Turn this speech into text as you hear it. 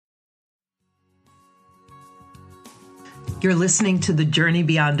You're listening to the Journey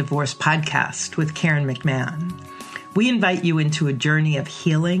Beyond Divorce podcast with Karen McMahon. We invite you into a journey of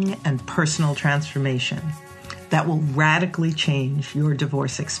healing and personal transformation that will radically change your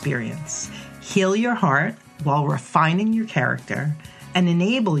divorce experience, heal your heart while refining your character, and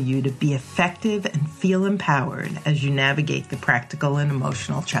enable you to be effective and feel empowered as you navigate the practical and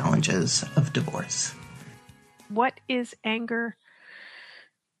emotional challenges of divorce. What is anger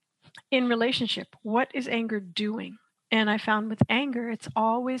in relationship? What is anger doing? And I found with anger, it's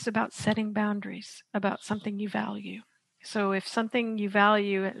always about setting boundaries about something you value. So if something you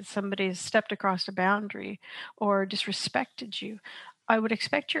value, somebody has stepped across a boundary or disrespected you, I would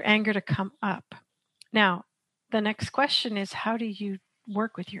expect your anger to come up. Now, the next question is, how do you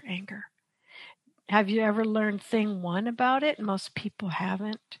work with your anger? Have you ever learned thing one about it? Most people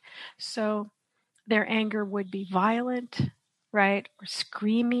haven't. So their anger would be violent, right? Or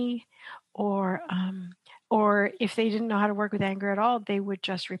screamy, or if they didn't know how to work with anger at all, they would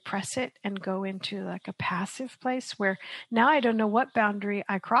just repress it and go into like a passive place where now I don't know what boundary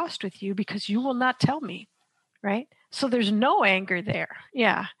I crossed with you because you will not tell me, right? So there's no anger there.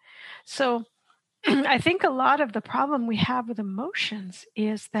 Yeah. So I think a lot of the problem we have with emotions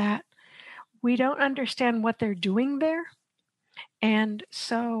is that we don't understand what they're doing there. And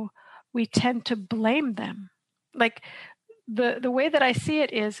so we tend to blame them. Like the way that I see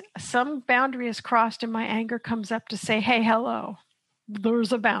it is some boundary is crossed and my anger comes up to say, hey, hello,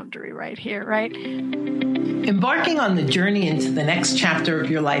 there's a boundary right here, right? Embarking on the journey into the next chapter of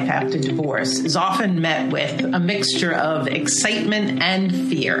your life after divorce is often met with a mixture of excitement and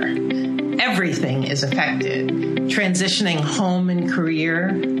fear. Everything is affected. Transitioning home and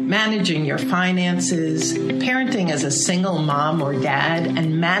career, managing your finances, parenting as a single mom or dad,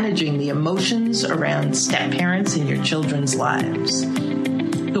 and managing the emotions around step-parents in your children's lives.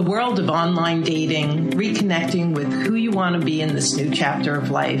 The world of online dating, reconnecting with who you want to be in this new chapter of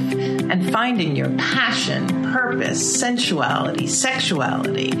life, and finding your passion, purpose, sensuality,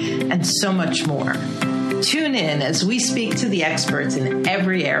 sexuality, and so much more. Tune in as we speak to the experts in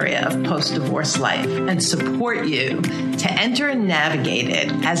every area of post-divorce life and support you to enter and navigate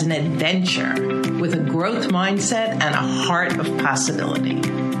it as an adventure with a growth mindset and a heart of possibility.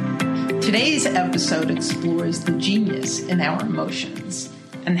 Today's episode explores the genius in our emotions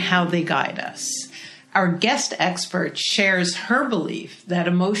and how they guide us. Our guest expert shares her belief that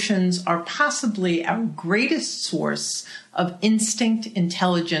emotions are possibly our greatest source of instinct,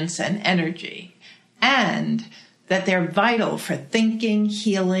 intelligence, and energy, and that they're vital for thinking,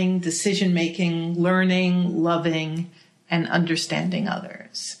 healing, decision-making, learning, loving, and understanding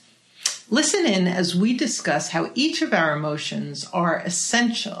others. Listen in as we discuss how each of our emotions are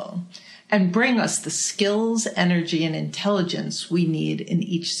essential and bring us the skills, energy, and intelligence we need in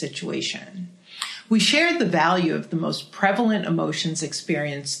each situation. We share the value of the most prevalent emotions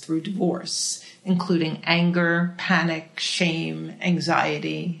experienced through divorce, including anger, panic, shame,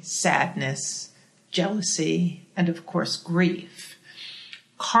 anxiety, sadness, jealousy, and of course, grief.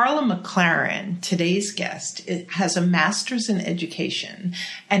 Carla McLaren, today's guest, has a master's in education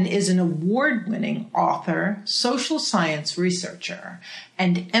and is an award-winning author, social science researcher,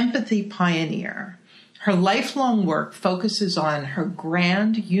 and empathy pioneer. Her lifelong work focuses on her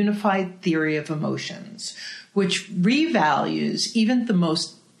grand unified theory of emotions, which revalues even the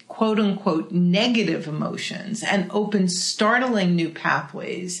most quote-unquote negative emotions and opens startling new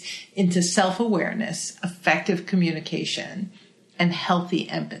pathways into self-awareness, effective communication, and healthy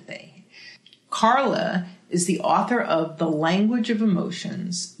empathy. Carla is the author of The Language of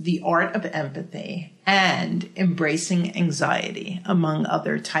Emotions, The Art of Empathy, and Embracing Anxiety, among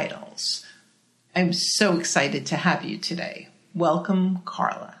other titles. I'm so excited to have you today. Welcome,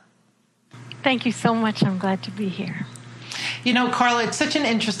 Carla. Thank you so much. I'm glad to be here. You know, Carla, it's such an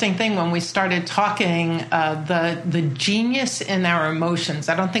interesting thing when we started talking, the genius in our emotions.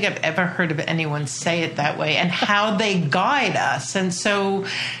 I don't think I've ever heard of anyone say it that way, and how they guide us. And so,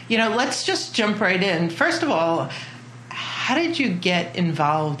 you know, let's just jump right in. First of all, how did you get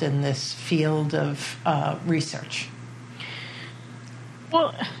involved in this field of research?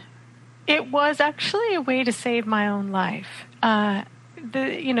 Well, it was actually a way to save my own life.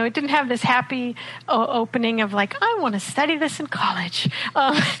 It didn't have this happy opening of like, I want to study this in college.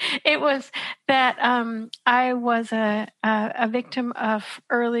 It was that I was a victim of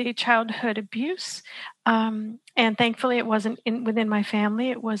early childhood abuse. And thankfully it wasn't within my family.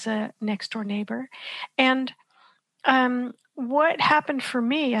 It was a next door neighbor. And what happened for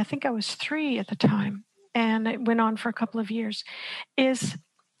me, I think I was 3 at the time, and it went on for a couple of years, is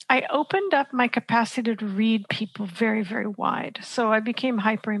I opened up my capacity to read people very, very wide. So I became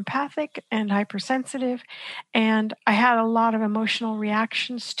hyper empathic and hypersensitive, and I had a lot of emotional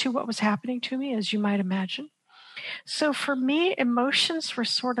reactions to what was happening to me, as you might imagine. So for me, emotions were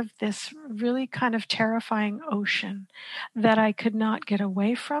sort of this really kind of terrifying ocean that I could not get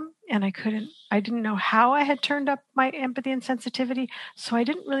away from. And I didn't know how I had turned up my empathy and sensitivity. So I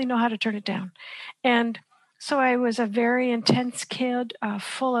didn't really know how to turn it down. And so I was a very intense kid,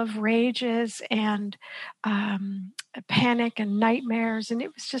 full of rages and panic and nightmares. And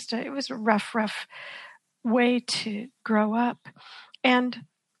it was just it was a rough way to grow up. And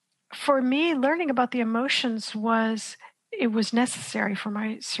for me, learning about the emotions was necessary for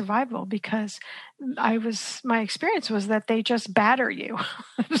my survival, because my experience was that they just batter you.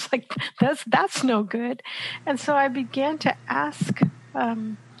 It was like, that's no good. And so I began to ask,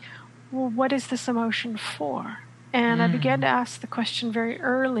 well, what is this emotion for? And I began to ask the question very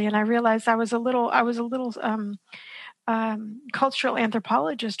early, and I realized I was a little cultural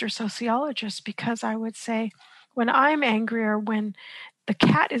anthropologist or sociologist, because I would say, when I'm angry, or when the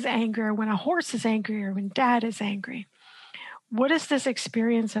cat is angry, or when a horse is angry, or when dad is angry, what is this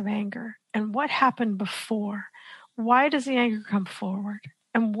experience of anger? And what happened before? Why does the anger come forward?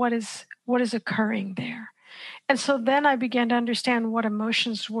 And what is occurring there? And so then I began to understand what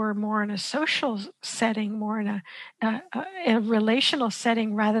emotions were more in a social setting, more in a relational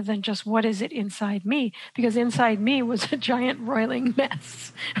setting, rather than just what is it inside me, because inside me was a giant roiling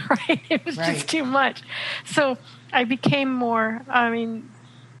mess, right? It was just too much. So I became more,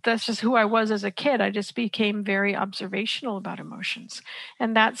 that's just who I was as a kid. I just became very observational about emotions.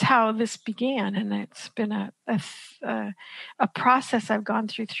 And that's how this began. And it's been a process I've gone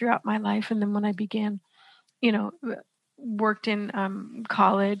throughout my life. And then when I began, worked in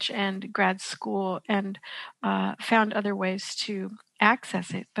college and grad school, and found other ways to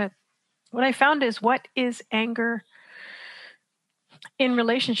access it. But what I found is, what is anger in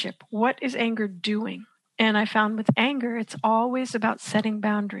relationship? What is anger doing? And I found with anger, it's always about setting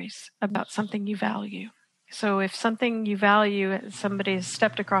boundaries about something you value. So if something you value, somebody has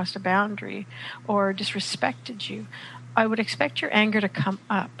stepped across a boundary or disrespected you, I would expect your anger to come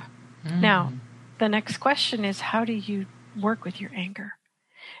up. Now, the next question is, how do you work with your anger?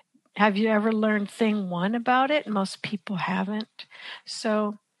 Have you ever learned thing one about it? Most people haven't.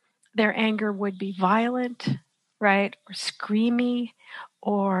 So their anger would be violent, right? Or screamy,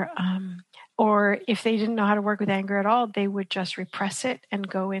 or if they didn't know how to work with anger at all, they would just repress it and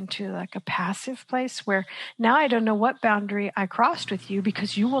go into like a passive place where, now I don't know what boundary I crossed with you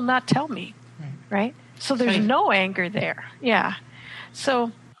because you will not tell me, right? So there's no anger there. Yeah.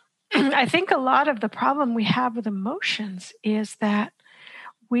 So I think a lot of the problem we have with emotions is that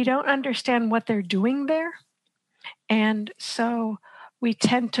we don't understand what they're doing there. And so we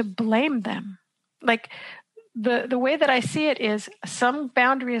tend to blame them. Like, the way that I see it is, some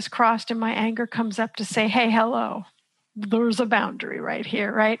boundary is crossed and my anger comes up to say, hey, hello, there's a boundary right here,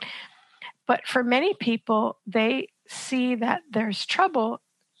 right? But for many people, they see that there's trouble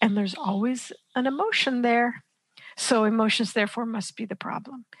and there's always an emotion there. So emotions, therefore, must be the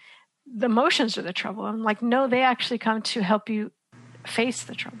problem. The emotions are the trouble. I'm like, no, they actually come to help you face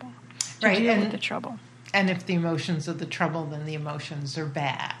the trouble, to deal with the trouble. And if the emotions are the trouble, then the emotions are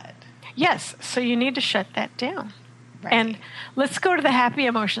bad. Yes, so you need to shut that down. Right. And let's go to the happy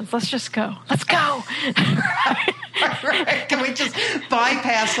emotions. Let's just go. Let's go. Right. Can we just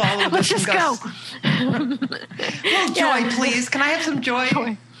bypass all of this? Let's just go. Joy, please. Can I have some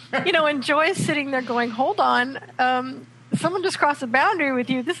joy? And Joy is sitting there going, hold on. Someone just crossed a boundary with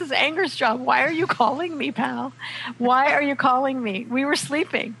you. This is anger's job. Why are you calling me, pal? Why are you calling me? We were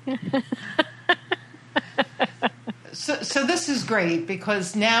sleeping. So this is great,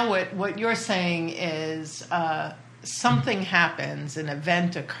 because now what you're saying is something happens, an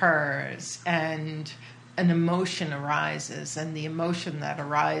event occurs, and an emotion arises, and the emotion that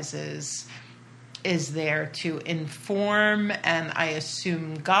arises is there to inform and, I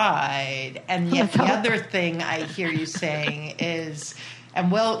assume, guide. And yet the other thing I hear you saying is,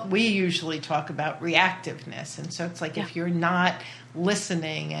 we usually talk about reactiveness. And so it's like, if you're not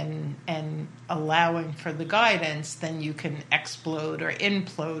listening and allowing for the guidance, then you can explode or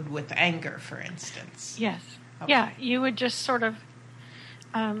implode with anger, for instance. Yes. Okay. Yeah, you would just sort of,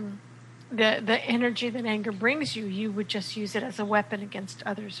 the energy that anger brings you, you would just use it as a weapon against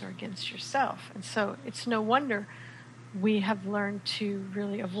others or against yourself. And so it's no wonder we have learned to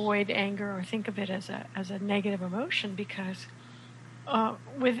really avoid anger or think of it as a negative emotion, because I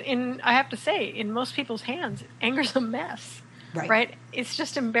have to say, in most people's hands, anger's a mess. right? It's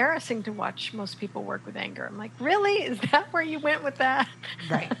just embarrassing to watch most people work with anger. I'm like, really? Is that where you went with that?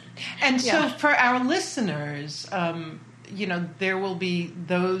 Right. And so for our listeners, there will be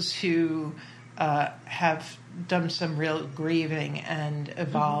those who have done some real grieving and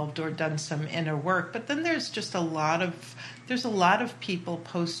evolved or done some inner work. But then there's just a lot of people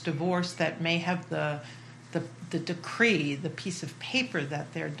post-divorce that may have the decree, the piece of paper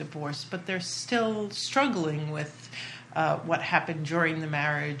that they're divorced, but they're still struggling with what happened during the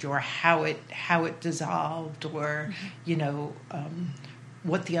marriage, or how it dissolved, or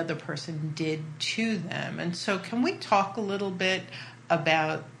what the other person did to them. And so can we talk a little bit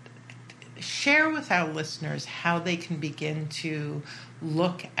about, share with our listeners how they can begin to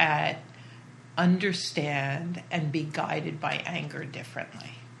look at, understand, and be guided by anger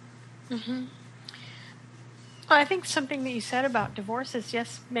differently? Mm-hmm. Well, I think something that you said about divorce is,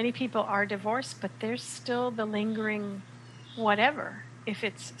 yes, many people are divorced, but there's still the lingering whatever. If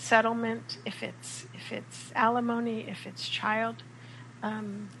it's settlement, if it's alimony, if it's child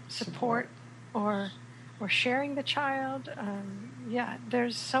support, or sharing the child.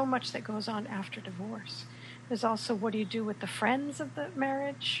 There's so much that goes on after divorce. There's also, what do you do with the friends of the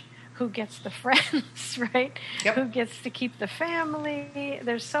marriage? Who gets the friends, right? Yep. Who gets to keep the family?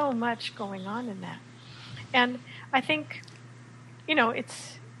 There's so much going on in that. And I think,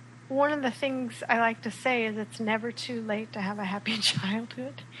 it's one of the things I like to say is it's never too late to have a happy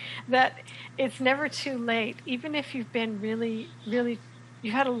childhood. That it's never too late, even if you've been really, really,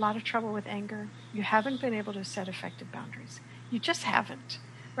 you've had a lot of trouble with anger. You haven't been able to set effective boundaries. You just haven't,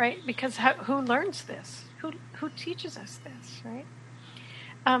 right? Because who learns this? Who teaches us this, right?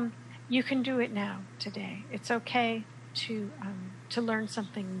 You can do it now, today. It's okay to learn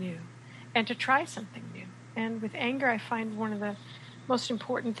something new and to try something new. And with anger, I find one of the most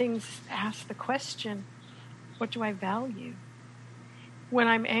important things is to ask the question, what do I value? When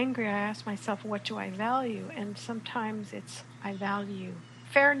I'm angry, I ask myself, what do I value? And sometimes it's, I value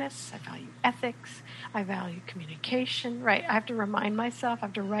fairness, I value ethics, I value communication, right? I have to remind myself, I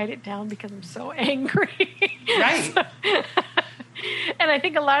have to write it down because I'm so angry. Right. And I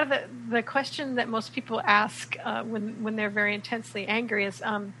think a lot of the question that most people ask when they're very intensely angry is,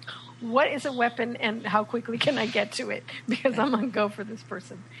 what is a weapon and how quickly can I get to it? Because I'm going to go for this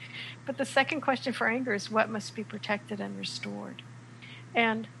person. But the second question for anger is, what must be protected and restored?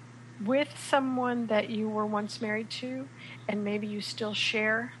 And with someone that you were once married to, and maybe you still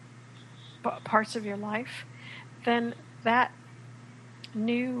share parts of your life, then that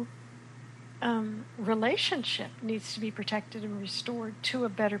new relationship needs to be protected and restored to a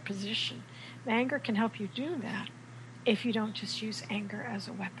better position. And anger can help you do that if you don't just use anger as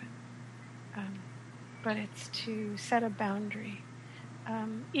a weapon. But it's to set a boundary.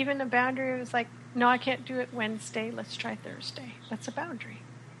 Even a boundary is like, no, I can't do it Wednesday, let's try Thursday. That's a boundary.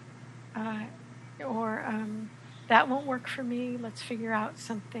 Or that won't work for me, let's figure out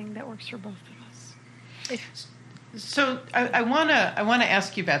something that works for both of us. So I want to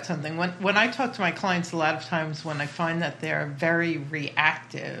ask you about something. When I talk to my clients, a lot of times when I find that they're very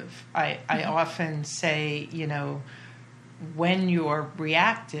reactive, I often say, when you're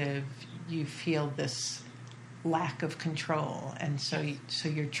reactive, you feel this lack of control, and so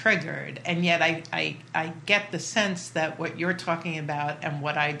you're triggered. And yet I get the sense that what you're talking about and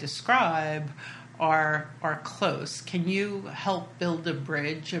what I describe are close. Can you help build a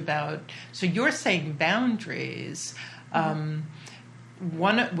bridge about, so you're saying boundaries,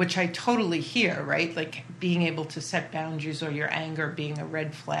 one which I totally hear, right? Like being able to set boundaries, or your anger being a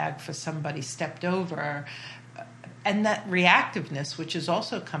red flag for somebody stepped over, and that reactiveness, which is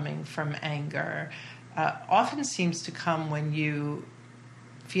also coming from anger, often seems to come when you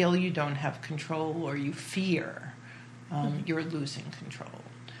feel you don't have control, or you fear you're losing control.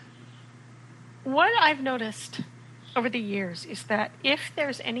 What I've noticed over the years is that if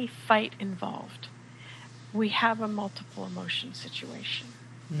there's any fight involved, we have a multiple emotion situation.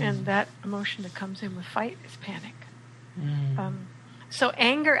 And that emotion that comes in with fight is panic. So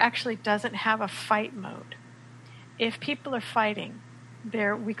anger actually doesn't have a fight mode. If people are fighting,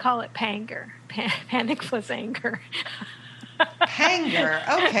 we call it panger. Panic plus anger. Panger.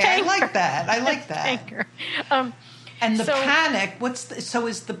 Okay, I like that. Panger. And the panic,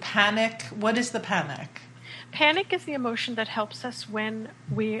 is the panic, what is the panic? Panic is the emotion that helps us when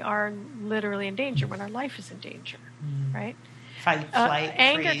we are literally in danger, when our life is in danger, right? Fight, flight,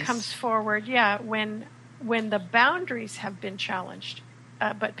 anger freeze. comes forward, when the boundaries have been challenged.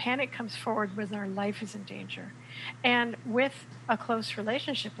 But panic comes forward when our life is in danger. And with a close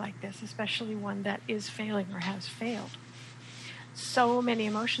relationship like this, especially one that is failing or has failed, so many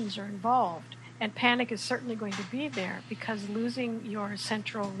emotions are involved. And panic is certainly going to be there because losing your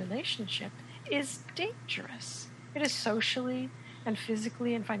central relationship is dangerous. It is socially and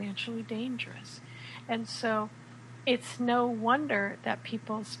physically and financially dangerous. And so it's no wonder that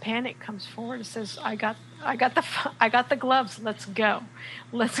people's panic comes forward and says, I got the gloves. Let's go.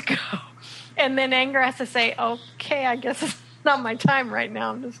 And then anger has to say, okay, I guess it's not my time right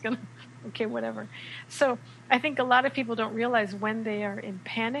now. I'm just going to, okay, whatever. So I think a lot of people don't realize when they are in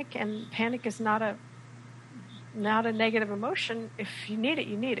panic, and panic is not a negative emotion. If you need it,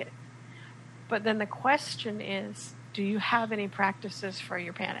 you need it. But then the question is, do you have any practices for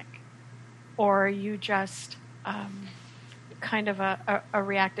your panic? Or are you just kind of a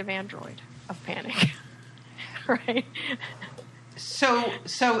reactive android of panic, right? So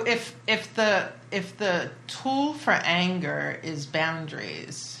if the tool for anger is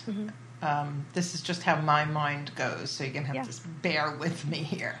boundaries, this is just how my mind goes. So you're gonna have to bear with me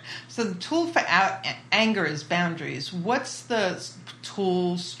here. So the tool for anger is boundaries. What's the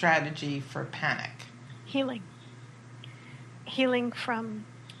tool strategy for panic? Healing from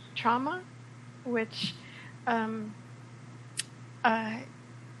trauma, which one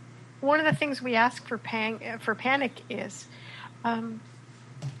of the things we ask for panic is,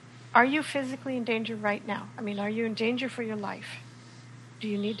 are you physically in danger right now? I mean, are you in danger for your life? Do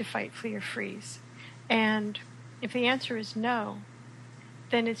you need to fight, flee, or freeze? And if the answer is no,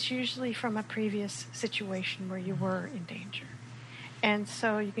 then it's usually from a previous situation where you were in danger. And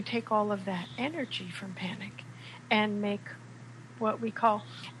so you can take all of that energy from panic and make what we call,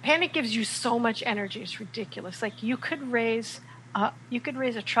 panic gives you so much energy, it's ridiculous. Like you could raise a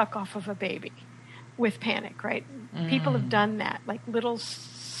truck off of a baby with panic, right? People have done that. Like little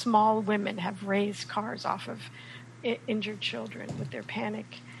small women have raised cars off of injured children with their panic.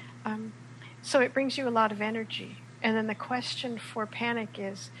 So it brings you a lot of energy. And then the question for panic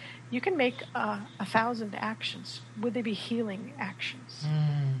is, you can make 1,000 actions. Would they be healing actions?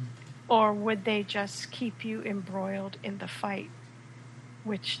 Or would they just keep you embroiled in the fight,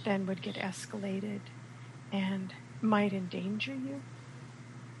 which then would get escalated and might endanger you?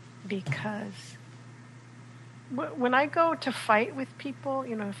 Because when I go to fight with people,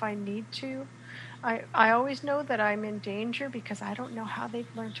 if I need to, I always know that I'm in danger because I don't know how they've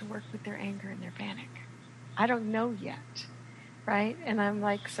learned to work with their anger and their panic. I don't know yet, right? And I'm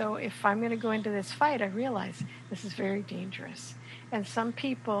like, so if I'm going to go into this fight, I realize this is very dangerous. And some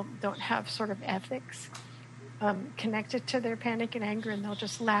people don't have sort of ethics connected to their panic and anger, and they'll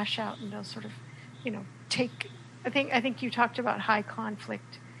just lash out and they'll sort of, take. I think you talked about high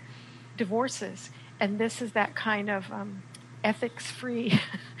conflict divorces, and this is that kind of ethics-free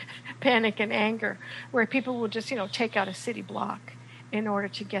panic and anger, where people will just take out a city block in order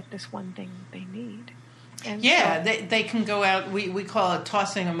to get this one thing they need. And they can go out. We call it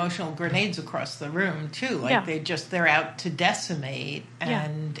tossing emotional grenades across the room too. Like they're out to decimate,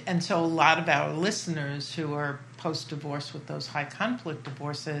 and so a lot of our listeners who are post-divorce with those high conflict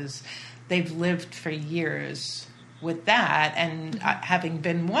divorces, they've lived for years with that, and having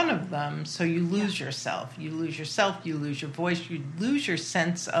been one of them, so you lose yourself. You lose your voice, you lose your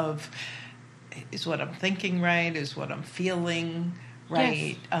sense of, is what I'm thinking right? Is what I'm feeling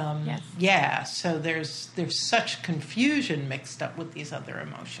right? Yes. So there's such confusion mixed up with these other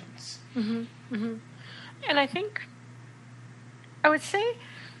emotions. And I think I would say,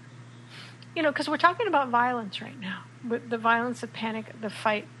 because we're talking about violence right now, with the violence of panic, the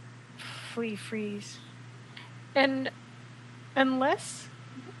fight, flee, freeze. And unless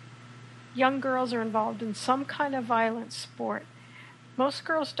young girls are involved in some kind of violent sport, most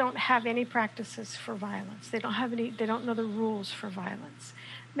girls don't have any practices for violence. They don't know the rules for violence.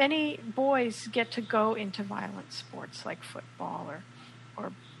 Many boys get to go into violent sports like football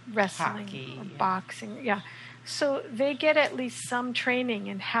or wrestling, hockey, or boxing. Yeah. So they get at least some training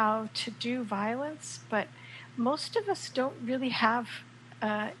in how to do violence, but most of us don't really have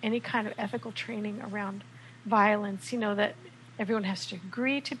any kind of ethical training around violence, that everyone has to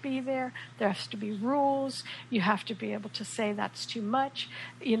agree to be there. There has to be rules. You have to be able to say that's too much.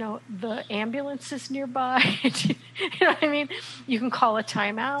 The ambulance is nearby. You know what I mean? You can call a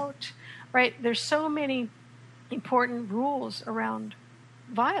timeout, right? There's so many important rules around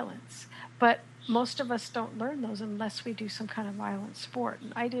violence, but most of us don't learn those unless we do some kind of violent sport.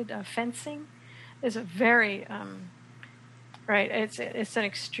 And I did fencing. Is a very right. It's an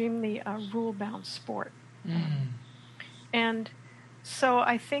extremely rule-bound sport. And so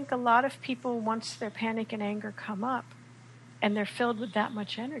I think a lot of people, once their panic and anger come up and they're filled with that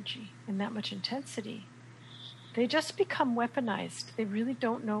much energy and that much intensity, they just become weaponized. They really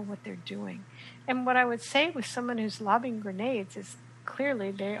don't know what they're doing. And what I would say with someone who's lobbing grenades is clearly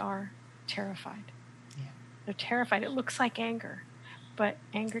they are terrified. Yeah. They're terrified. It looks like anger, but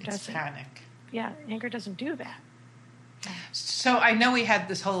anger It's doesn't. panic. Yeah, anger doesn't do that. So I know we had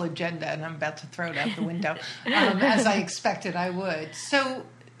this whole agenda, and I'm about to throw it out the window, as I expected I would. So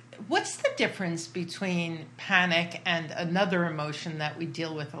what's the difference between panic and another emotion that we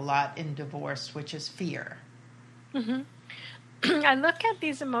deal with a lot in divorce, which is fear? Mm-hmm. I look at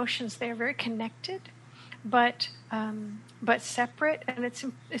these emotions; they are very connected, but separate. And it's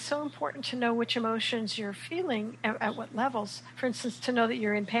so important to know which emotions you're feeling at what levels. For instance, to know that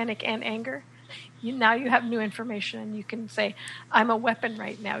you're in panic and anger. Now you have new information, and you can say, "I'm a weapon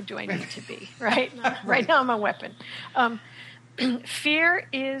right now. Do I need to be right? Right now, I'm a weapon." Fear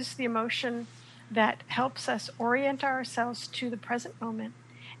is the emotion that helps us orient ourselves to the present moment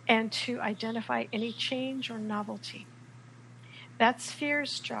and to identify any change or novelty. That's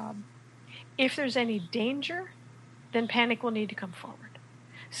fear's job. If there's any danger, then panic will need to come forward.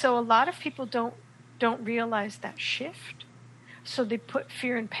 So a lot of people don't realize that shift, so they put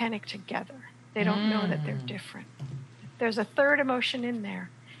fear and panic together. They don't know that they're different. There's a third emotion in there,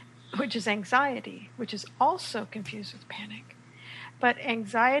 which is anxiety, which is also confused with panic. But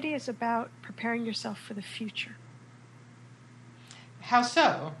anxiety is about preparing yourself for the future. How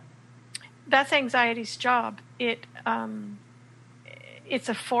so? That's anxiety's job. It's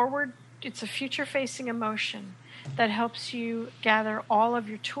a future-facing emotion that helps you gather all of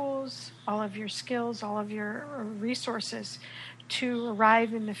your tools, all of your skills, all of your resources to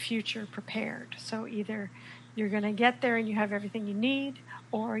arrive in the future prepared. So either you're going to get there and you have everything you need,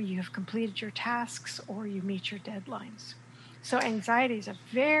 or you have completed your tasks, or you meet your deadlines. So anxiety is a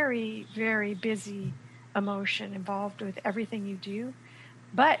very, very busy emotion involved with everything you do,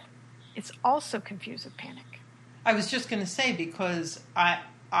 but it's also confused with panic. I was just going to say, because I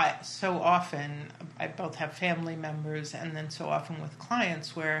so often, I both have family members and then so often with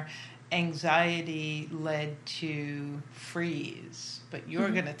clients where anxiety led to freeze. But you're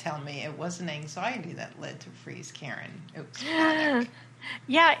going to tell me it wasn't anxiety that led to freeze, Karen. It was panic.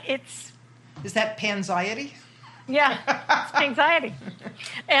 Yeah, Is that panxiety? Yeah, it's anxiety.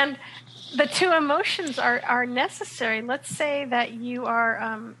 And the two emotions are necessary. Let's say that you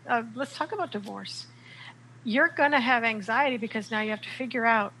are, let's talk about divorce. You're going to have anxiety because now you have to figure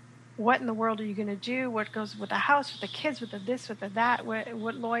out what in the world are you going to do, what goes with the house, with the kids, with the this, with the that, what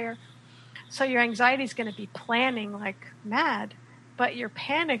lawyer. So your anxiety is going to be planning like mad, but your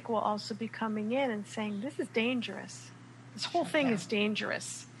panic will also be coming in and saying, this is dangerous. This whole thing is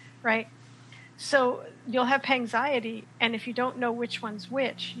dangerous, right? So you'll have anxiety, and if you don't know which one's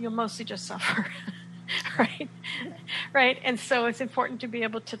which, you'll mostly just suffer, right? Right? And so it's important to be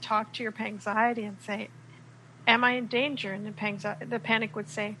able to talk to your anxiety and say, am I in danger? And the panic would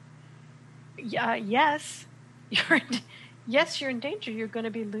say, yes, you're in danger. You're going to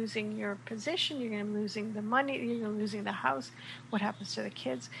be losing your position. You're going to be losing the money. You're going to be losing the house. What happens to the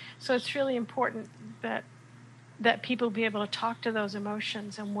kids? So it's really important that people be able to talk to those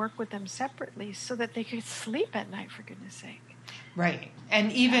emotions and work with them separately so that they could sleep at night, for goodness sake. Right.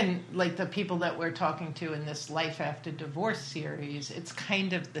 And even like the people that we're talking to in this Life After Divorce series, it's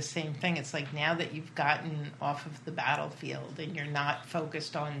kind of the same thing. It's like now that you've gotten off of the battlefield and you're not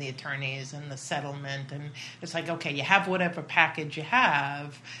focused on the attorneys and the settlement, and it's like, okay, you have whatever package you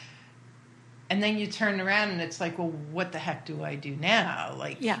have, and then you turn around and it's like, well, what the heck do I do now?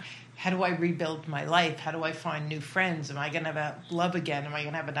 Like, how do I rebuild my life? How do I find new friends? Am I going to have love again? Am I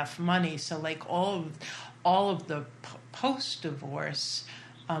going to have enough money? So like all of the post-divorce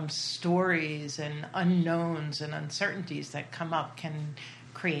stories and unknowns and uncertainties that come up can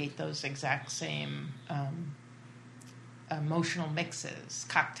create those exact same emotional mixes,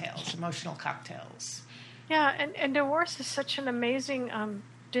 emotional cocktails. Yeah, and divorce is such an amazing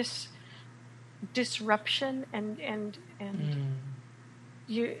disruption and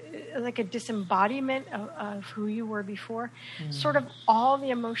you like a disembodiment of who you were before. Sort of all the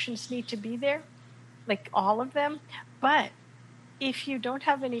emotions need to be there, like all of them. But if you don't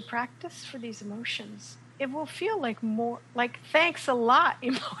have any practice for these emotions, it will feel like more like thanks a lot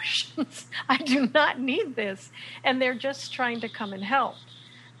emotions. I do not need this. And they're just trying to come and help.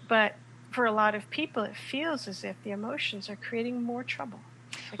 But for a lot of people, it feels as if the emotions are creating more trouble.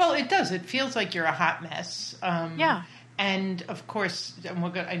 Well, it does. It feels like you're a hot mess. Yeah. And of course,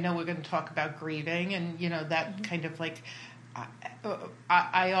 I know we're going to talk about grieving, and that kind of like.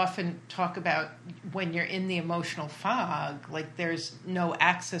 I often talk about when you're in the emotional fog, like there's no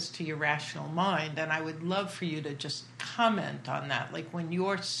access to your rational mind, and I would love for you to just comment on that. Like when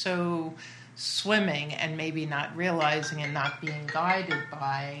you're so swimming and maybe not realizing and not being guided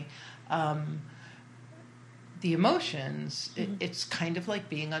by. the emotions, it's kind of like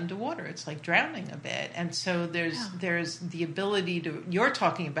being underwater. It's like drowning a bit. And so there's the ability to, you're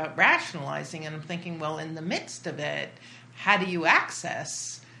talking about rationalizing, and I'm thinking, well, in the midst of it, how do you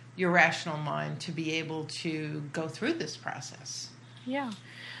access your rational mind to be able to go through this process? Yeah.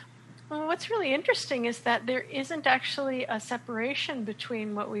 Well, what's really interesting is that there isn't actually a separation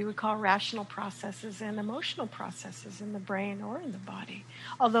between what we would call rational processes and emotional processes in the brain or in the body,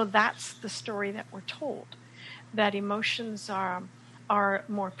 although that's the story that we're told, that emotions are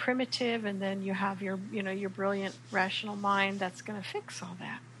more primitive, and then you have your brilliant rational mind that's going to fix all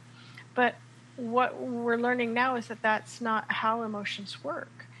that. But what we're learning now is that that's not how emotions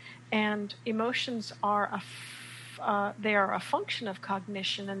work, and emotions are they are a function of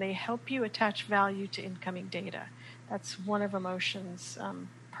cognition, and they help you attach value to incoming data. That's one of emotions'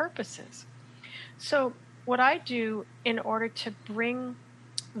 purposes. So what I do in order to bring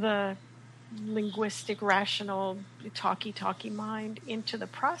the linguistic, rational, talky mind into the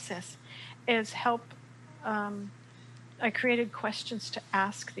process is help. I created questions to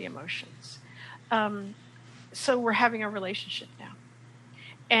ask the emotions. So we're having a relationship now.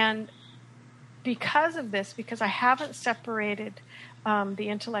 And because of this, because I haven't separated the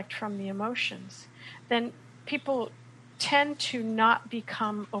intellect from the emotions, then people tend to not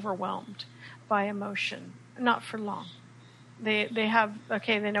become overwhelmed by emotion, not for long. They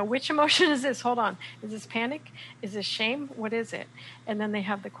know which emotion is this? Hold on. Is this panic? Is this shame? What is it? And then they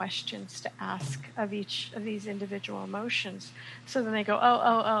have the questions to ask of each of these individual emotions. So then they go,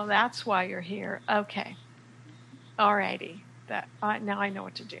 oh, that's why you're here. Okay. All righty. Now I know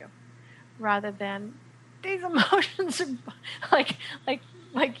what to do. Rather than these emotions are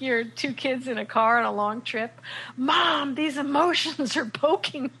like your two kids in a car on a long trip. Mom, these emotions are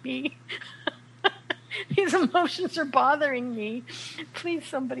poking me. These emotions are bothering me. Please,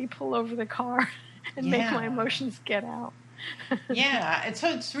 somebody pull over the car and make my emotions get out. Yeah, and so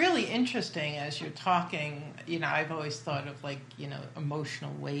it's really interesting as you're talking. I've always thought of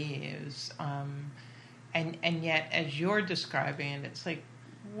emotional waves, and yet as you're describing it, it's like,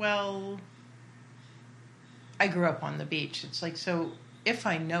 well, I grew up on the beach. It's like, so if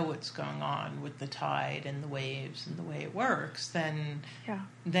I know what's going on with the tide and the waves and the way it works, then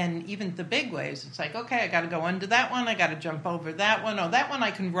even the big waves, it's like, okay, I got to go under that one. I got to jump over that one. Oh, that one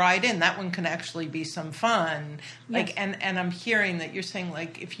I can ride in. That one can actually be some fun. Yes. And I'm hearing that you're saying,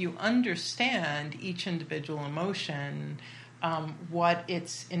 if you understand each individual emotion, what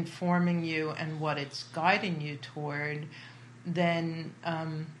it's informing you and what it's guiding you toward, then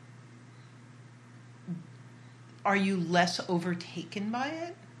are you less overtaken by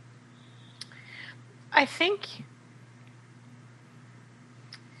it? I think,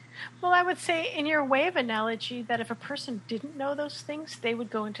 I would say in your wave analogy that if a person didn't know those things, they would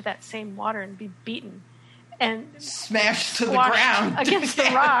go into that same water and be beaten and smashed to the ground against the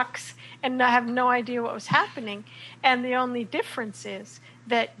rocks and have no idea what was happening. And the only difference is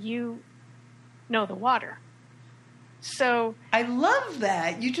that you know the water. So I love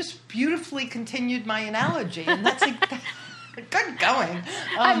that. You just beautifully continued my analogy, and that's good going.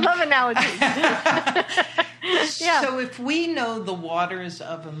 I love analogies. So if we know the waters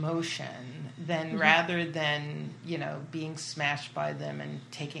of emotion, then rather than, being smashed by them and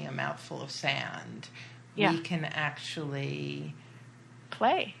taking a mouthful of sand, we can actually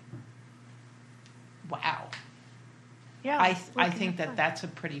play. Wow. Yeah. I think that's a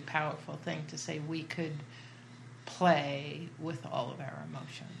pretty powerful thing to say. We could play with all of our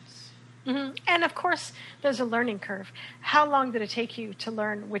emotions. Mm-hmm. And of course, there's a learning curve. How long did it take you to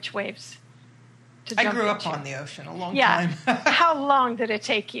learn which waves to jump I grew into? up on the ocean a long time. How long did it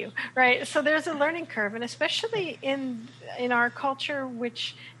take you? Right. So there's a learning curve, and especially in our culture,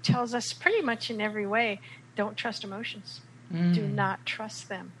 which tells us pretty much in every way, don't trust emotions. Do not trust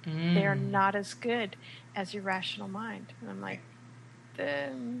them. They are not as good as your rational mind. And I'm like, yeah,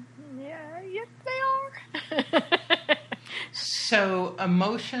 they are. So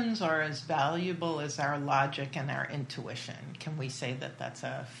emotions are as valuable as our logic and our intuition. Can we say that that's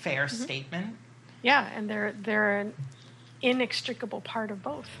a fair statement? Yeah, and they're an inextricable part of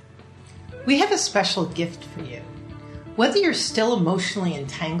both. We have a special gift for you. Whether you're still emotionally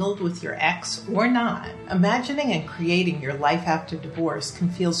entangled with your ex or not, imagining and creating your life after divorce can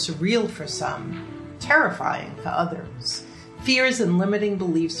feel surreal for some, terrifying for others. Fears and limiting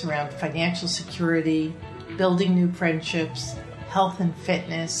beliefs around financial security, building new friendships, health and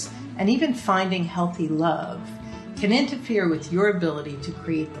fitness, and even finding healthy love can interfere with your ability to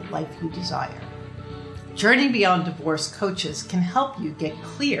create the life you desire. Journey Beyond Divorce coaches can help you get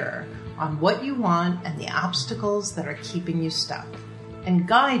clear on what you want and the obstacles that are keeping you stuck. and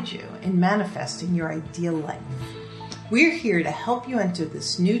guide you in manifesting your ideal life. We're here to help you enter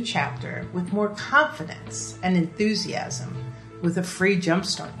this new chapter with more confidence and enthusiasm with a free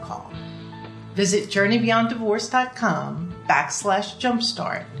Jumpstart call. Visit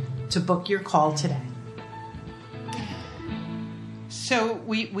JourneyBeyondDivorce.com/Jumpstart to book your call today. So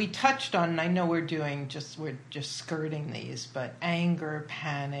we touched on, I know we're just skirting these, but anger,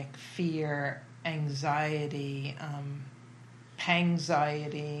 panic, fear, anxiety,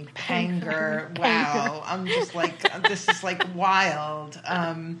 pangxiety, panger. Wow, I'm just like, this is like wild.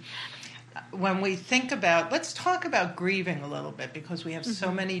 When we think about, let's talk about grieving a little bit, because we have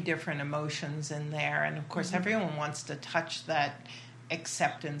so many different emotions in there. And of course, everyone wants to touch that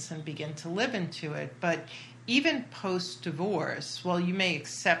acceptance and begin to live into it. But even post-divorce, well, you may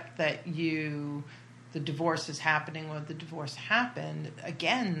accept that the divorce is happening or the divorce happened.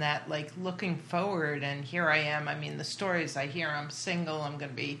 Again, that like looking forward, and here I am. I mean, the stories I hear, I'm single, I'm going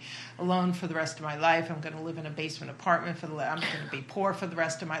to be alone for the rest of my life, I'm going to live in a basement apartment I'm going to be poor for the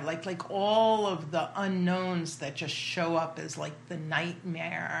rest of my life. Like all of the unknowns that just show up as like the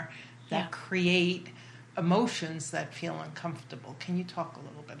nightmare that create emotions that feel uncomfortable. Can you talk a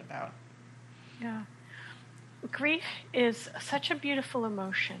little bit about? Yeah. Grief is such a beautiful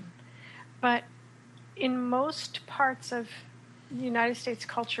emotion, but in most parts of United States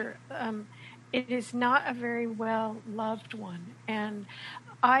culture, it is not a very well-loved one. And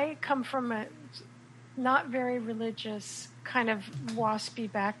I come from a not very religious kind of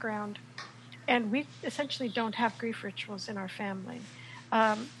waspy background, and we essentially don't have grief rituals in our family.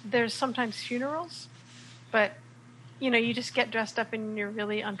 There's sometimes funerals, but you just get dressed up in your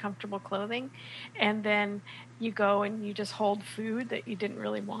really uncomfortable clothing, and then you go and you just hold food that you didn't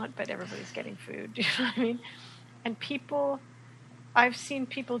really want, but everybody's getting food. Do you know what I mean? And I've seen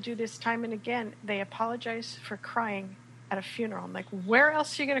people do this time and again. They apologize for crying at a funeral. I'm like, where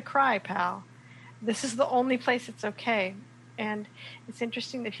else are you going to cry, pal? This is the only place it's okay. And it's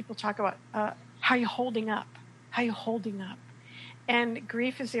interesting that people talk about how you holding up. How you holding up. And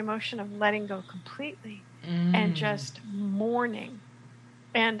grief is the emotion of letting go completely and just mourning.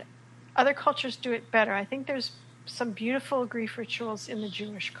 And other cultures do it better. I think there's some beautiful grief rituals in the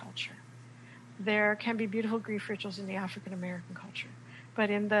Jewish culture. There can be beautiful grief rituals in the African American culture. But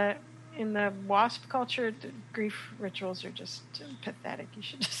in the WASP culture, the grief rituals are just pathetic. You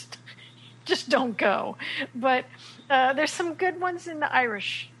should just don't go. But there's some good ones in the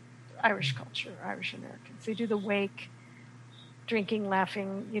Irish culture, Irish Americans. They do the wake, drinking,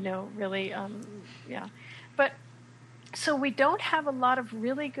 laughing, really, But so we don't have a lot of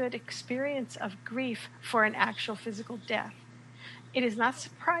really good experience of grief for an actual physical death. It is not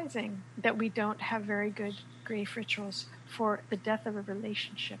surprising that we don't have very good grief rituals for the death of a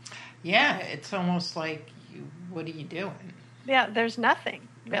relationship. Yeah, it's almost like, what are you doing? Yeah, there's nothing,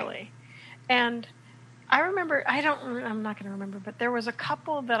 really. Right. And I remember, I'm not going to remember, but there was a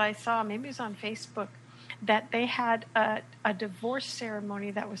couple that I saw, maybe it was on Facebook, that they had a divorce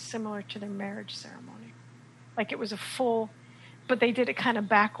ceremony that was similar to their marriage ceremony. Like it was a full, but they did it kind of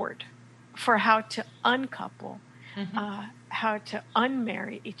backward for how to uncouple, how to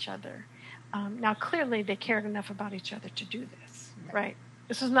unmarry each other. Now, clearly, they cared enough about each other to do this, right?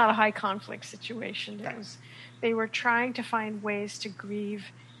 This was not a high conflict situation. They were trying to find ways to grieve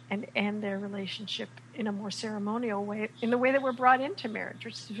and end their relationship in a more ceremonial way, in the way that we're brought into marriage,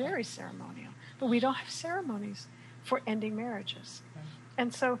 which is very ceremonial. But we don't have ceremonies for ending marriages.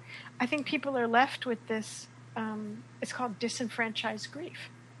 And so I think people are left with this, it's called disenfranchised grief,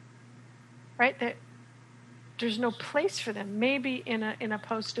 right? That there's no place for them. Maybe in a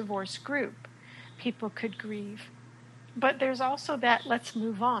post-divorce group, people could grieve. But there's also that, let's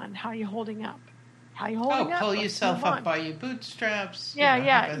move on. How are you holding up? How are you holding up? Pull yourself up by your bootstraps.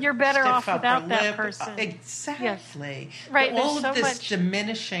 Yeah. You're better off without that person. Exactly. Yes. Right. All of this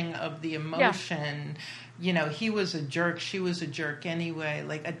diminishing of the emotion. Yeah. He was a jerk. She was a jerk anyway.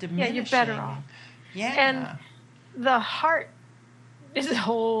 Like a diminishing. Yeah, you're better off. Yeah. And the heart is a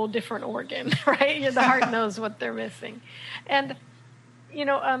whole different organ, right? The heart knows what they're missing. And,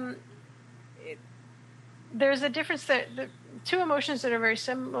 there's a difference that the two emotions that are very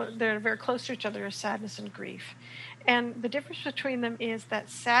similar, that are very close to each other, are sadness and grief. And the difference between them is that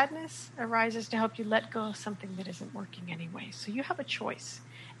sadness arises to help you let go of something that isn't working anyway. So you have a choice.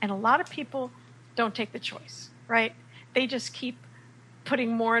 And a lot of people don't take the choice, right? They just keep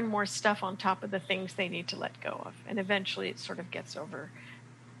putting more and more stuff on top of the things they need to let go of. And eventually it sort of gets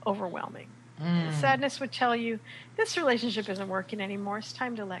overwhelming. Sadness would tell you, this relationship isn't working anymore. It's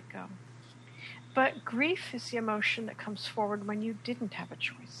time to let go. But grief is the emotion that comes forward when you didn't have a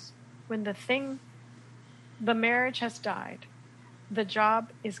choice. When the marriage has died, the job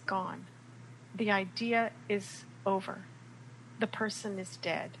is gone. The idea is over. The person is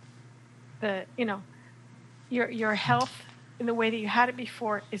dead. Your health in the way that you had it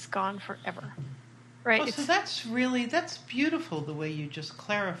before is gone forever. Right? Oh, so that's beautiful the way you just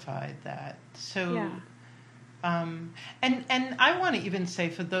clarified that. So, yeah. And I want to even say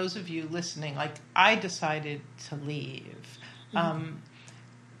for those of you listening, like I decided to leave.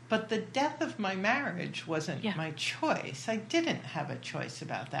 But the death of my marriage wasn't my choice. I didn't have a choice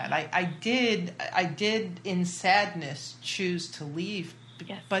about that. I did in sadness choose to leave,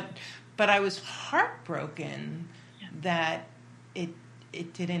 but I was heartbroken that it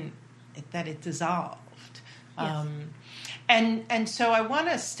dissolved. Yes. And so I want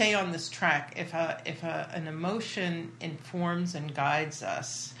to stay on this track. If an emotion informs and guides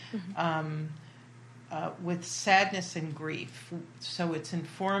us, with sadness and grief, so it's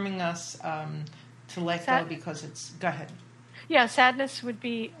informing us to let go because it's. Go ahead. Yeah, sadness would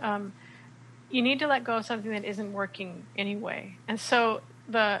be you need to let go of something that isn't working anyway, and so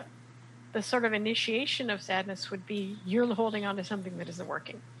the sort of initiation of sadness would be you're holding on to something that isn't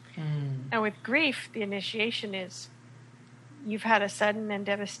working. And with grief, the initiation is you've had a sudden and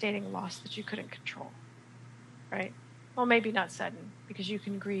devastating loss that you couldn't control, right? Well, maybe not sudden, because you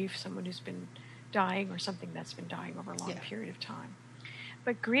can grieve someone who's been dying or something that's been dying over a long period of time.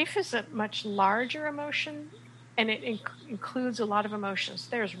 But grief is a much larger emotion, and it includes a lot of emotions.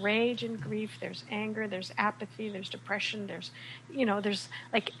 There's rage in grief, there's anger, there's apathy, there's depression, there's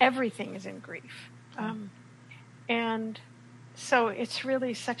like everything is in grief. And so it's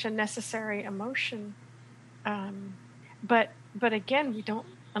really such a necessary emotion. But again, we don't,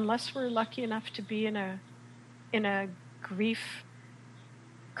 unless we're lucky enough to be in a grief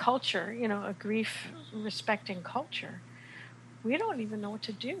culture, a grief respecting culture, we don't even know what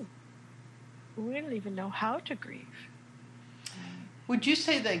to do. We don't even know how to grieve. Would you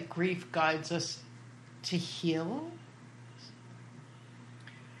say that grief guides us to heal?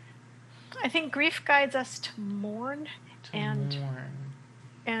 I think grief guides us to mourn and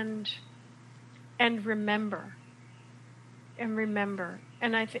remember.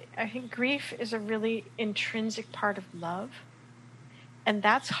 And I think grief is a really intrinsic part of love. And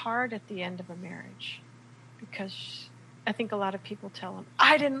that's hard at the end of a marriage, because I think a lot of people tell them,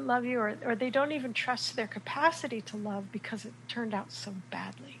 I didn't love you, or they don't even trust their capacity to love because it turned out so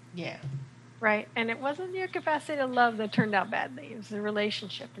badly. Yeah. Right? And it wasn't your capacity to love that turned out badly. It was the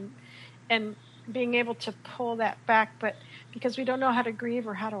relationship. And being able to pull that back, but because we don't know how to grieve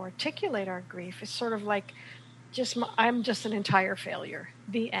or how to articulate our grief, it's sort of like I'm just an entire failure.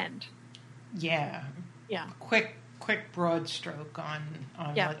 The end. Yeah. Yeah. Quick broad stroke on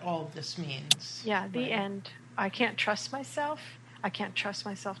what all of this means. Yeah, the end. I can't trust myself. I can't trust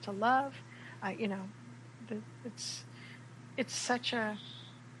myself to love. It's such a.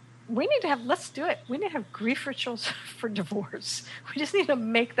 We need to have. Let's do it. We need to have grief rituals for divorce. We just need to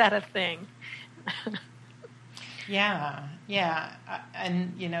make that a thing. Yeah,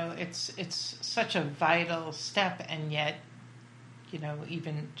 and it's such a vital step, and yet,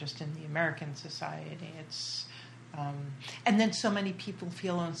 even just in the American society, it's. And then so many people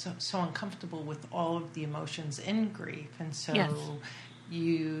feel so uncomfortable with all of the emotions in grief, and so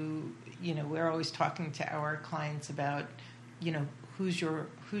we're always talking to our clients about who's your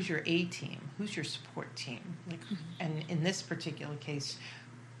A team, who's your support team, and in this particular case,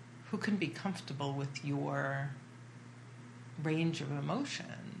 who can be comfortable with your range of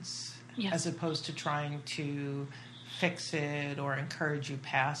emotions, as opposed to trying to fix it or encourage you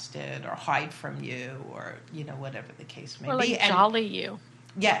past it or hide from you or whatever the case may be. And jolly you.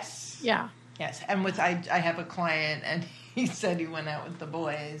 Yes. Yeah. Yes. And I have a client, and he said he went out with the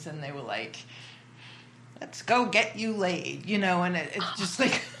boys and they were like, let's go get you laid, and it's just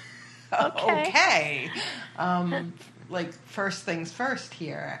like, okay. Like first things first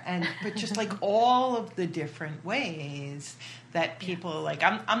here, but just like all of the different ways that people are like,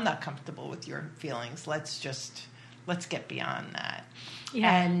 I'm not comfortable with your feelings. Let's get beyond that.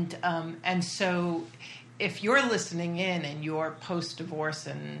 Yeah. And so if you're listening in and you're post-divorce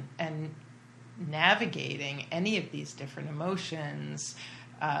and navigating any of these different emotions,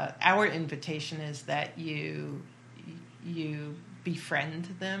 our invitation is that you befriend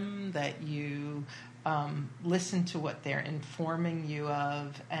them, that you listen to what they're informing you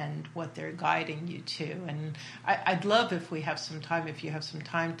of and what they're guiding you to. And I'd love if you have some time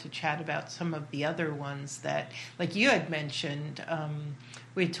to chat about some of the other ones that, like you had mentioned,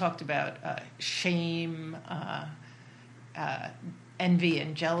 we had talked about shame, envy,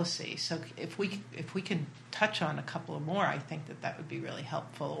 and jealousy. So if we can touch on a couple of more, I think that would be really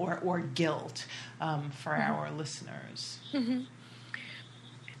helpful, or guilt for our listeners. Mm-hmm.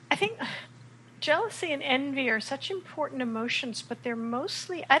 I think jealousy and envy are such important emotions, but they're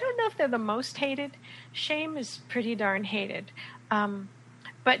mostly, I don't know if they're the most hated. Shame is pretty darn hated.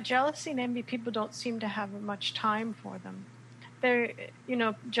 But jealousy and envy, people don't seem to have much time for them. They're,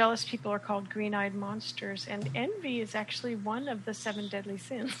 jealous people are called green-eyed monsters, and envy is actually one of the 7 deadly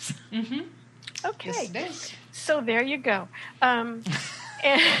sins. Mm-hmm. Okay. Yes, it is. So there you go. No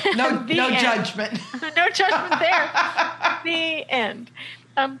judgment. No judgment there. The end.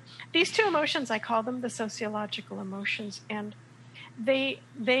 These 2 emotions, I call them the sociological emotions, and they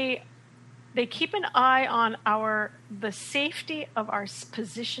keep an eye on the safety of our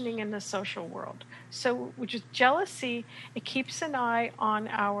positioning in the social world. So, which is jealousy, it keeps an eye on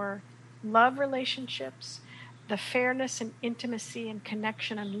our love relationships, the fairness and intimacy and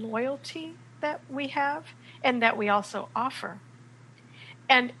connection and loyalty that we have and that we also offer.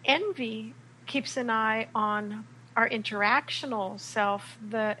 And envy keeps an eye on our interactional self,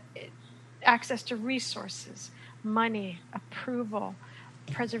 the access to resources, money, approval,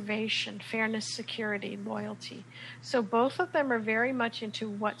 preservation, fairness, security, loyalty. So both of them are very much into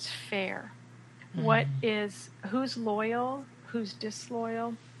what's fair. Mm-hmm. Who's loyal, who's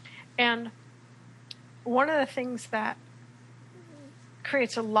disloyal. And one of the things that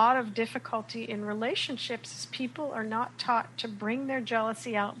creates a lot of difficulty in relationships is people are not taught to bring their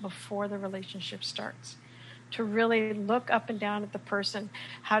jealousy out before the relationship starts. To really look up and down at the person.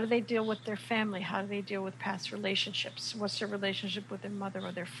 How do they deal with their family? How do they deal with past relationships? What's their relationship with their mother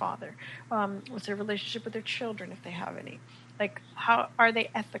or their father? What's their relationship with their children, if they have any? Like, how are they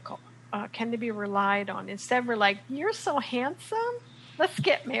ethical? Can they be relied on? Instead, we're like, you're so handsome. Let's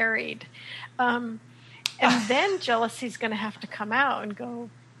get married. And then jealousy is going to have to come out and go,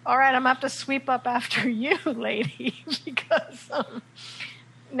 all right, I'm going to have to sweep up after you, lady, because...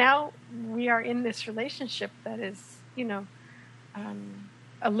 now we are in this relationship that is,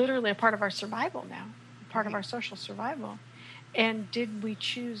 literally a part of our survival now, part of our social survival. And did we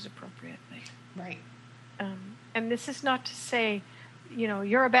choose appropriately? Right. And this is not to say,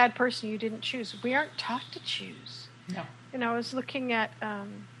 you're a bad person, you didn't choose. We aren't taught to choose. No. I was looking at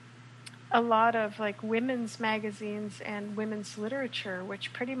a lot of like women's magazines and women's literature,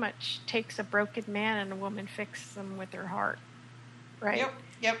 which pretty much takes a broken man and a woman fixes them with her heart. Right?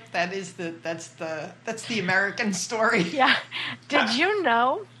 Yep. That's the American story. Yeah. Did you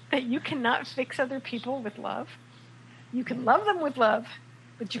know that you cannot fix other people with love? You can love them with love,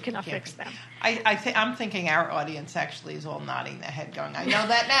 but you cannot fix them. I'm thinking our audience actually is all nodding their head, going, "I know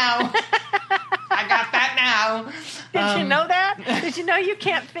that now. I got that now." Did you know that? Did you know you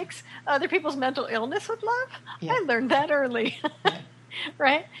can't fix other people's mental illness with love? Yeah. I learned that early. Yeah.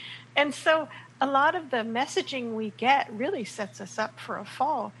 Right? And so a lot of the messaging we get really sets us up for a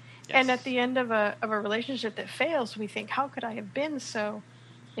fall. Yes. And at the end of a relationship that fails, we think, how could I have been so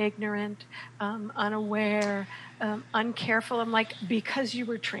ignorant, unaware, uncareful? I'm like, because you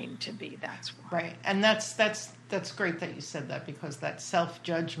were trained to be, that's why. Right. And that's great that you said that, because that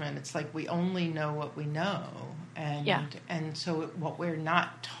self-judgment, it's like we only know what we know. And so what we're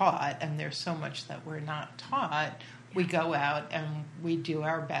not taught, and there's so much that we're not taught, we go out and we do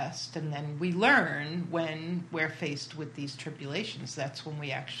our best, and then we learn when we're faced with these tribulations. That's when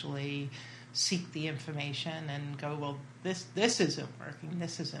we actually seek the information and go, well, this isn't working,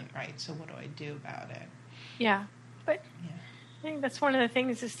 this isn't right, so what do I do about it? Yeah, but I think that's one of the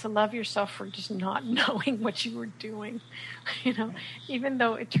things, is to love yourself for just not knowing what you were doing, even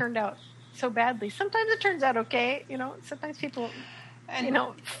though it turned out so badly. Sometimes it turns out okay, sometimes people,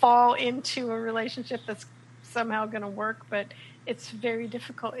 fall into a relationship that's somehow going to work, but it's very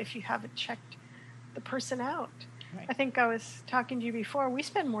difficult if you haven't checked the person out. Right. I think I was talking to you before. We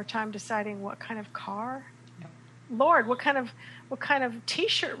spend more time deciding what kind of car, Lord, what kind of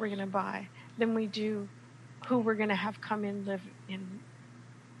T-shirt we're going to buy, than we do who we're going to have come in, live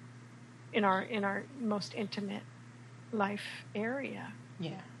in our most intimate life area.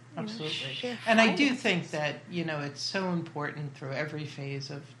 Yeah. Absolutely. And I do think that, it's so important through every phase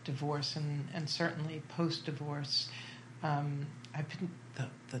of divorce and certainly post-divorce. The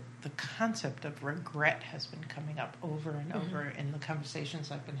concept of regret has been coming up over and over in the conversations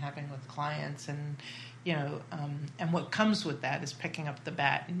I've been having with clients. And, and what comes with that is picking up the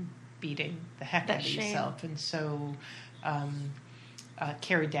bat and beating the heck out of yourself. And so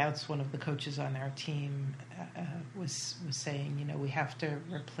Carrie Doubts, one of the coaches on our team, was saying, we have to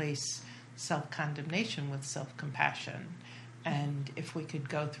replace self-condemnation with self-compassion. And if we could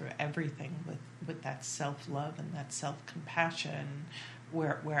go through everything with that self-love and that self-compassion,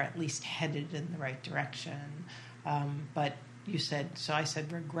 we're at least headed in the right direction. But you said, so I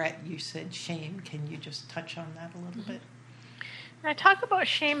said regret, you said shame. Can you just touch on that a little bit? I talk about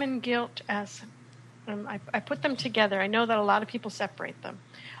shame and guilt as I put them together. I know that a lot of people separate them.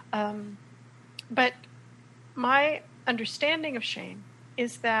 But my understanding of shame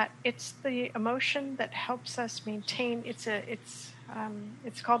is that it's the emotion that helps us maintain. It's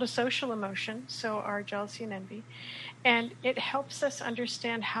called a social emotion, so our jealousy and envy, and it helps us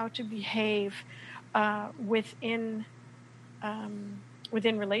understand how to behave within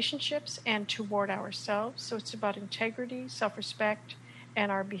relationships and toward ourselves. So it's about integrity, self-respect,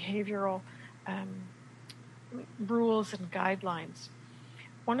 and our behavioral rules and guidelines.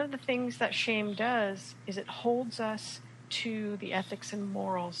 One of the things that shame does is it holds us to the ethics and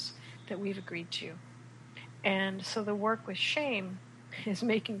morals that we've agreed to. And so the work with shame is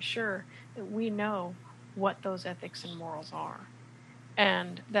making sure that we know what those ethics and morals are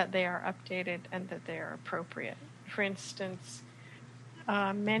and that they are updated and that they are appropriate. For instance,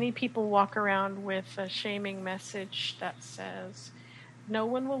 many people walk around with a shaming message that says, no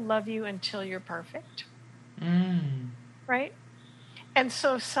one will love you until you're perfect. Right? And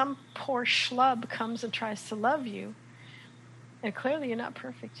so some poor schlub comes and tries to love you, and clearly you're not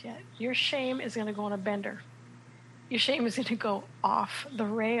perfect yet. Your shame is going to go on a bender. Your shame is going to go off the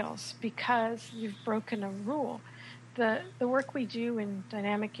rails because you've broken a rule. The work we do in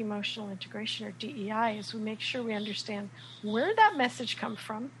dynamic emotional integration, or DEI, is we make sure we understand where that message comes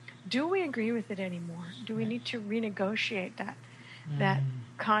from. Do we agree with it anymore? Do we need to renegotiate that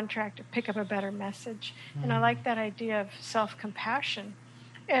contract or pick up a better message? And I like that idea of self-compassion.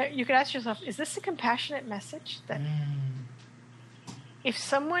 You could ask yourself, is this a compassionate message? That if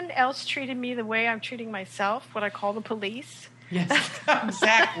someone else treated me the way I'm treating myself, would I call the police? Yes,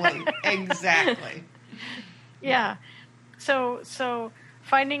 exactly. Yeah. So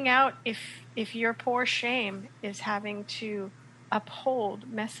finding out if your poor shame is having to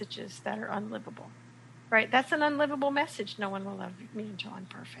uphold messages that are unlivable, right? That's an unlivable message. No one will love me until I'm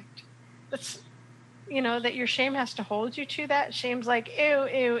perfect. That's, that your shame has to hold you to that. Shame's like, ew,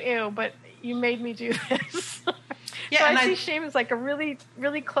 ew, ew, but you made me do this. Yeah, so I see shame as like a really,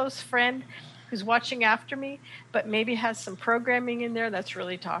 really close friend who's watching after me, but maybe has some programming in there that's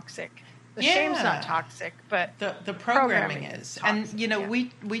really toxic. The shame's not toxic, but the programming is. Toxic. And,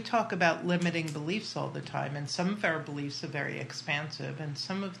 we talk about limiting beliefs all the time, and some of our beliefs are very expansive, and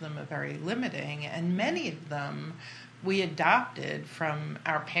some of them are very limiting, and many of them we adopted from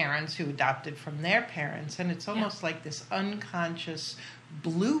our parents who adopted from their parents, and it's almost like this unconscious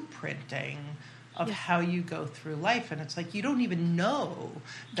blueprinting of how you go through life, and it's like you don't even know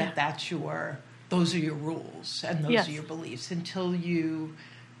that those are your rules and those are your beliefs until you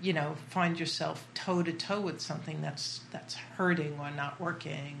find yourself toe to toe with something that's hurting or not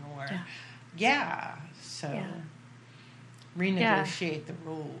working or renegotiate the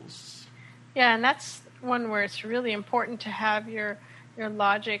rules. Yeah, and that's one where it's really important to have your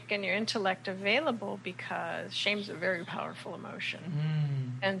logic and your intellect available, because shame's a very powerful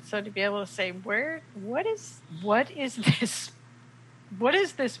emotion. And so to be able to say, what is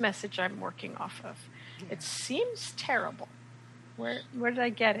this message I'm working off of? It seems terrible. Where did I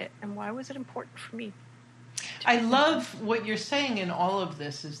get it, and why was it important for me? I love what you're saying in all of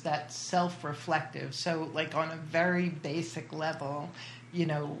this is that self-reflective. So, like on a very basic level,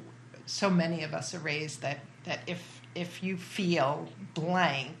 so many of us are raised that if you feel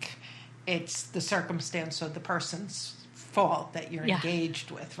blank, it's the circumstance or the person's fault that you're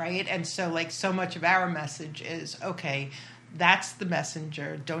engaged with, right? And so, like, so much of our message is, okay, that's the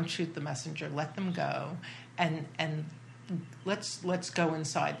messenger. Don't shoot the messenger. Let them go, and let's go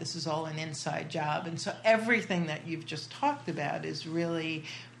inside. This is all an inside job. And so everything that you've just talked about is really,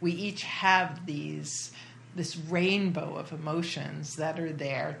 we each have this rainbow of emotions that are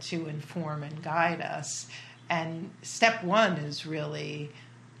there to inform and guide us. And step one is really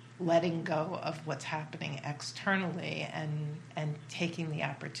letting go of what's happening externally and taking the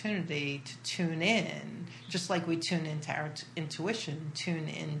opportunity to tune in, just like we tune into our intuition, tune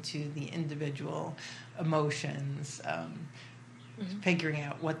into the individual emotions, figuring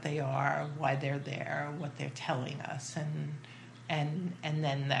out what they are, why they're there, what they're telling us, and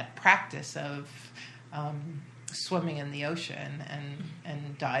then that practice of swimming in the ocean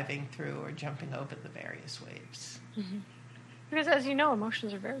and diving through or jumping over the various waves. Mm-hmm. Because, as you know,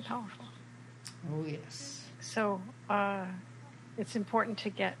 emotions are very powerful. Oh, yes. So it's important to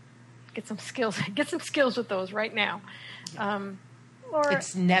get some skills. Get some skills with those right now. Yeah. Or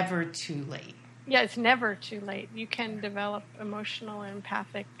it's never too late. Yeah, it's never too late. You can develop emotional and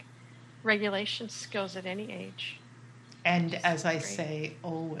empathic regulation skills at any age. And as I say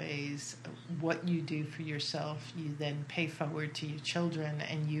always, what you do for yourself, you then pay forward to your children,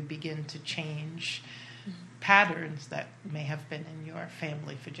 and you begin to change patterns that may have been in your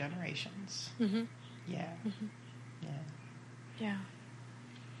family for generations. Mm-hmm. Yeah. Mm-hmm. Yeah. Yeah.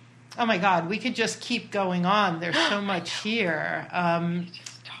 Oh my God, we could just keep going on. There's so much here. I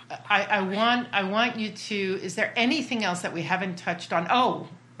want you to, is there anything else that we haven't touched on? Oh,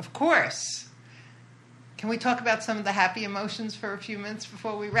 of course. Can we talk about some of the happy emotions for a few minutes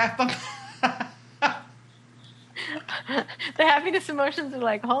before we wrap up? The happiness emotions are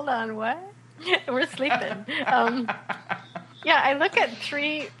like, hold on, what? We're sleeping. Yeah, I look at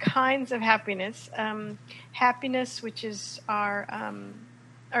three kinds of happiness. Happiness, which is our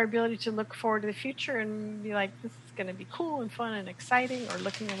ability to look forward to the future and be like, this is going to be cool and fun and exciting, or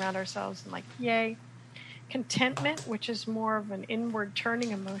looking around ourselves and like, yay. Contentment, which is more of an inward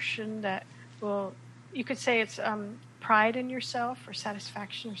turning emotion that will, you could say it's pride in yourself or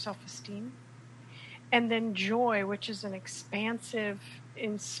satisfaction or self-esteem. And then joy, which is an expansive,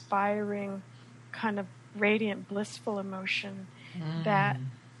 inspiring, kind of radiant, blissful emotion that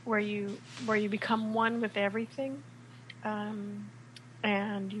where you become one with everything,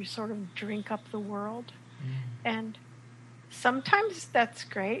 and you sort of drink up the world. And sometimes that's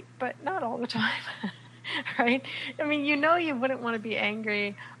great, but not all the time, right? I mean, you wouldn't want to be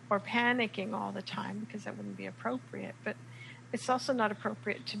angry or panicking all the time because that wouldn't be appropriate, but it's also not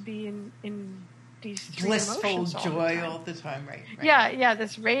appropriate to be in these three blissful emotions joy all the time, right? Yeah,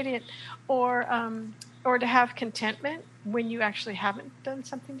 this radiant, or to have contentment when you actually haven't done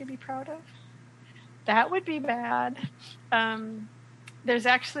something to be proud of. That would be bad. There's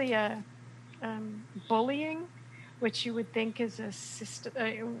actually a bullying, which you would think is a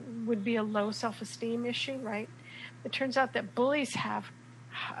system, would be a low self-esteem issue, right? It turns out that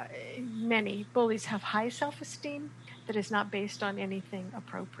many bullies have high self-esteem that is not based on anything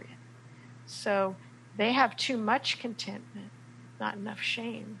appropriate. So they have too much contentment, not enough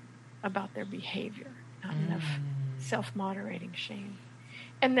shame about their behavior, not enough self-moderating shame.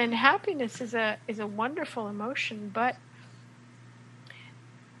 And then happiness is a wonderful emotion, but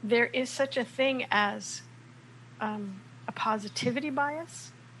there is such a thing as a positivity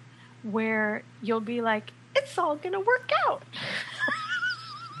bias, where you'll be like, it's all going to work out.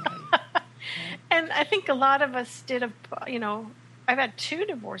 And I think a lot of us I've had 2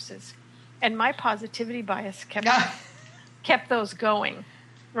 divorces, and my positivity bias kept those going,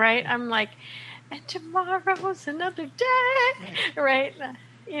 right? I'm like, and tomorrow's another day, right?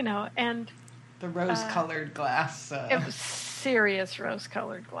 And the rose-colored glass. It was serious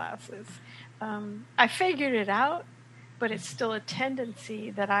rose-colored glasses. I figured it out, but it's still a tendency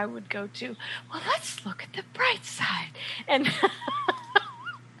that I would go to, well, let's look at the bright side. And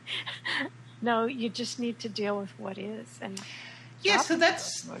no, you just need to deal with what is. And yeah, so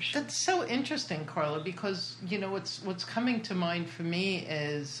that's so interesting, Carla, because what's coming to mind for me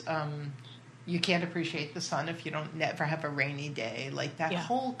is you can't appreciate the sun if you don't never have a rainy day. Like that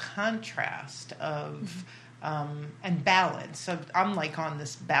whole contrast of and balance. So I'm like on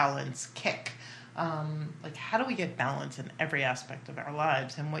this balance kick. Like, how do we get balance in every aspect of our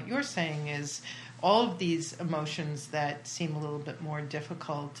lives? And what you're saying is all of these emotions that seem a little bit more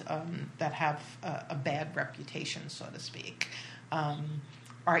difficult, that have a bad reputation, so to speak,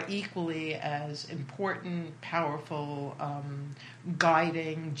 are equally as important, powerful,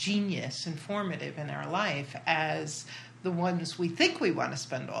 guiding, genius, informative in our life as the ones we think we want to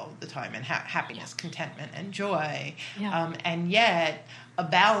spend all of the time in happiness, contentment, and joy. Yeah. And yet, a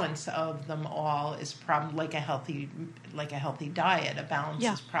balance of them all is probably like a healthy diet. A balance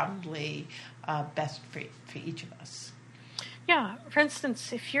is probably best for each of us. Yeah. For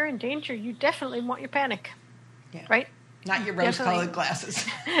instance, if you're in danger, you definitely want your panic, right? Not your rose-colored glasses.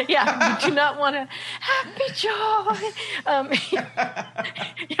 Yeah, you do not want to happy joy.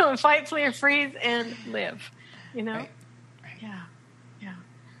 Fight, flee, or freeze, and live. Right. Yeah.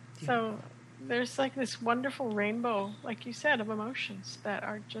 So there's like this wonderful rainbow, like you said, of emotions that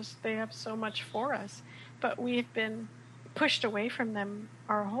are they have so much for us, but we've been pushed away from them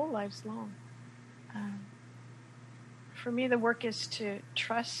our whole lives long. For me, the work is to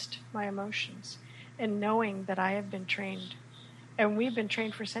trust my emotions, and knowing that I have been trained, and we've been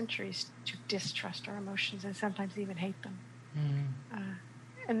trained for centuries to distrust our emotions and sometimes even hate them.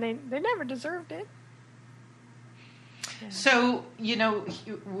 And they never deserved it. Yeah. So,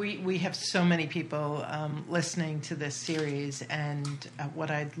 we have so many people listening to this series, and what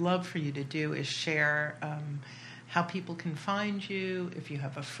I'd love for you to do is share how people can find you, if you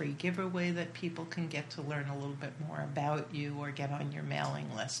have a free giveaway that people can get to learn a little bit more about you or get on your mailing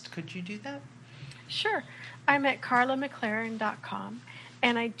list. Could you do that? Sure. I'm at carlamclaren.com,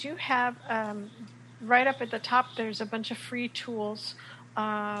 and I do have, right up at the top, there's a bunch of free tools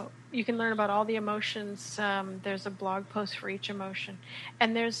You can learn about all the emotions. There's a blog post for each emotion.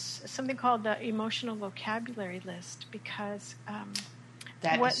 And there's something called the emotional vocabulary list, because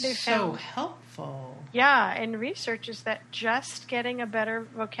that what is they so found, helpful. yeah, and research is that just getting a better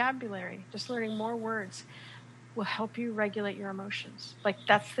vocabulary, just learning more words, will help you regulate your emotions. Like,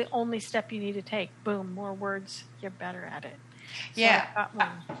 that's the only step you need to take. Boom, more words, you're better at it. So Yeah, I got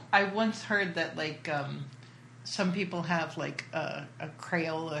one. I once heard that, like, some people have, like, a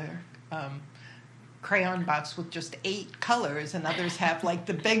crayon box with just 8 colors, and others have, like,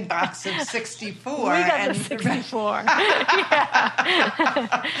 the big box of 64. We got the 64.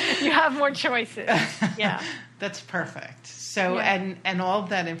 Yeah. You have more choices. Yeah. That's perfect. So, Yeah. and all of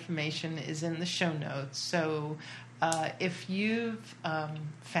that information is in the show notes. So, if you've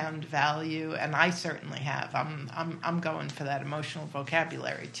found value, and I certainly have, I'm going for that emotional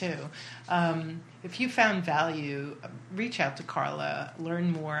vocabulary too. If you found value, reach out to Carla,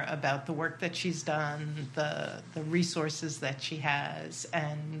 learn more about the work that she's done, the resources that she has,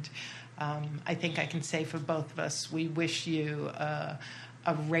 and I think I can say for both of us, we wish you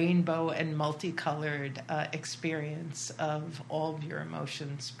a rainbow and multicolored experience of all of your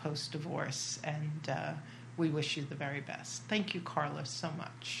emotions post-divorce, and we wish you the very best. Thank you, Carla, so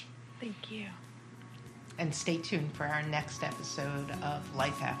much. Thank you. And stay tuned for our next episode of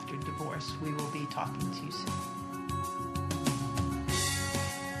Life After Divorce. We will be talking to you soon.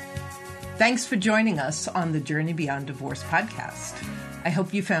 Thanks for joining us on the Journey Beyond Divorce podcast. I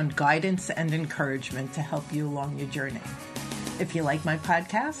hope you found guidance and encouragement to help you along your journey. If you like my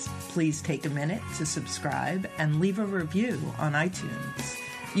podcast, please take a minute to subscribe and leave a review on iTunes.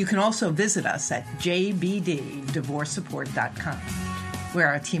 You can also visit us at jbddivorcesupport.com, where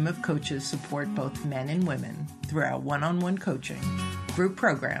our team of coaches support both men and women through our one-on-one coaching, group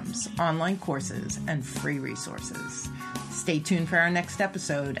programs, online courses, and free resources. Stay tuned for our next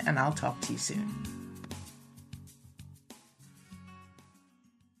episode, and I'll talk to you soon.